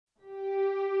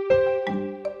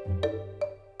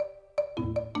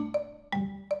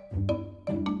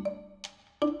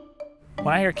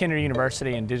When I hear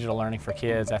Kinderuniversity and digital learning for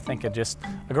kids, I think of just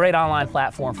a great online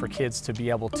platform for kids to be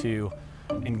able to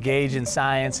engage in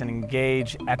science and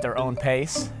engage at their own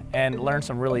pace and learn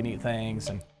some really neat things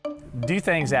and do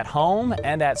things at home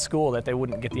and at school that they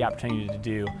wouldn't get the opportunity to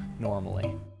do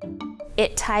normally.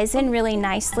 It ties in really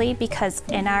nicely because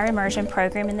in our immersion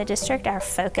program in the district, our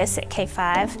focus at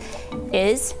K-5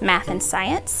 is math and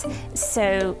science.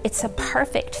 So it's a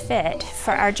perfect fit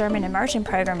for our German immersion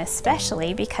program,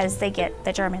 especially because they get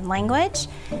the German language,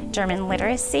 German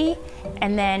literacy,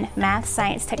 and then math,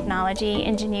 science, technology,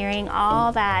 engineering,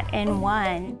 all that in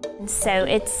one. So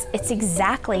it's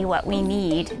exactly what we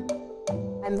need.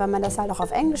 Weil man das halt auch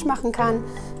auf Englisch machen kann,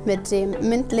 mit dem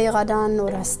MINT-Lehrer dann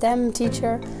oder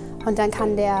STEM-Teacher. Und dann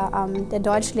kann der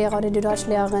Deutschlehrer oder die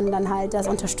Deutschlehrerin dann halt das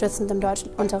unterstützend im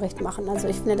Deutschunterricht machen. Also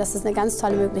ich finde, das ist eine ganz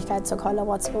tolle Möglichkeit zur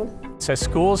Kollaboration. So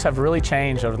schools have really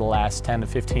changed over the last 10 to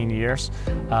 15 years.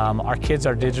 Our kids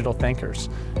are digital thinkers.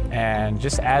 And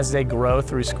just as they grow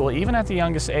through school, even at the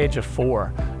youngest age of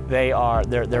 4,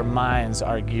 their minds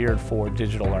are geared for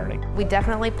digital learning. We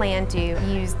definitely plan to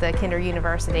use the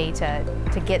Kinderuniversity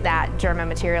to get that German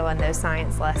material and those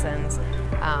science lessons.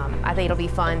 I think it'll be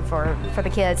fun for the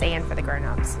kids and for the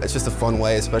grown-ups. It's just a fun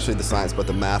way, especially the science, but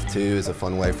the math too is a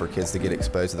fun way for kids to get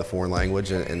exposed to the foreign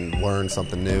language and learn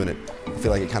something new, and I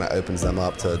feel like it kind of opens them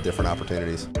up to different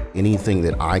opportunities. Anything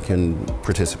that I can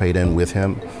participate in with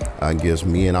him gives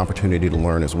me an opportunity to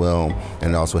learn as well,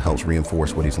 and it also helps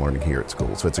reinforce what he's learning here at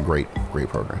school. So it's a great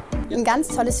program. Ein ganz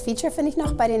tolles Feature finde ich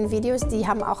noch bei den Videos, die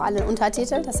haben auch alle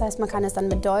Untertitel, das heißt man kann es dann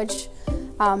mit Deutsch,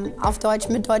 auf Deutsch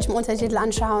mit deutschem Untertitel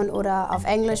anschauen oder auf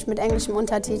Englisch mit englischem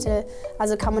Untertitel.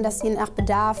 Also kann man das je nach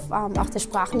Bedarf auch des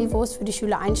Sprachniveaus für die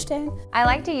Schüler einstellen. I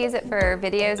like to use it for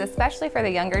videos, especially for the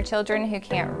younger children who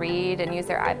can't read and use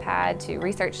their iPad to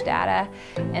research data.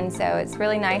 And so it's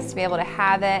really nice to be able to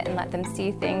have it and let them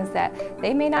see things that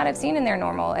they may not have seen in their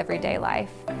normal everyday life,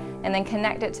 and then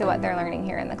connect it to what they're learning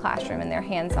here in the classroom and their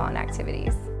hands-on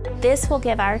activities. This will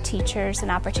give our teachers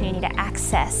an opportunity to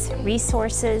access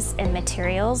resources and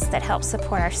materials that help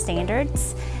support our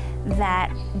standards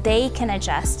that they can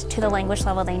adjust to the language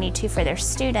level they need to for their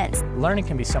students. Learning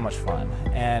can be so much fun,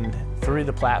 and through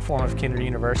the platform of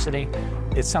Kinderuniversity,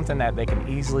 it's something that they can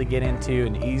easily get into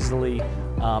and easily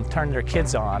turn their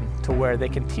kids on to where they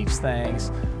can teach things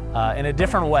in a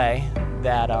different way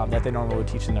that they normally would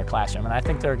teach in their classroom. And I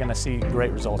think they're going to see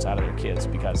great results out of their kids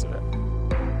because of it.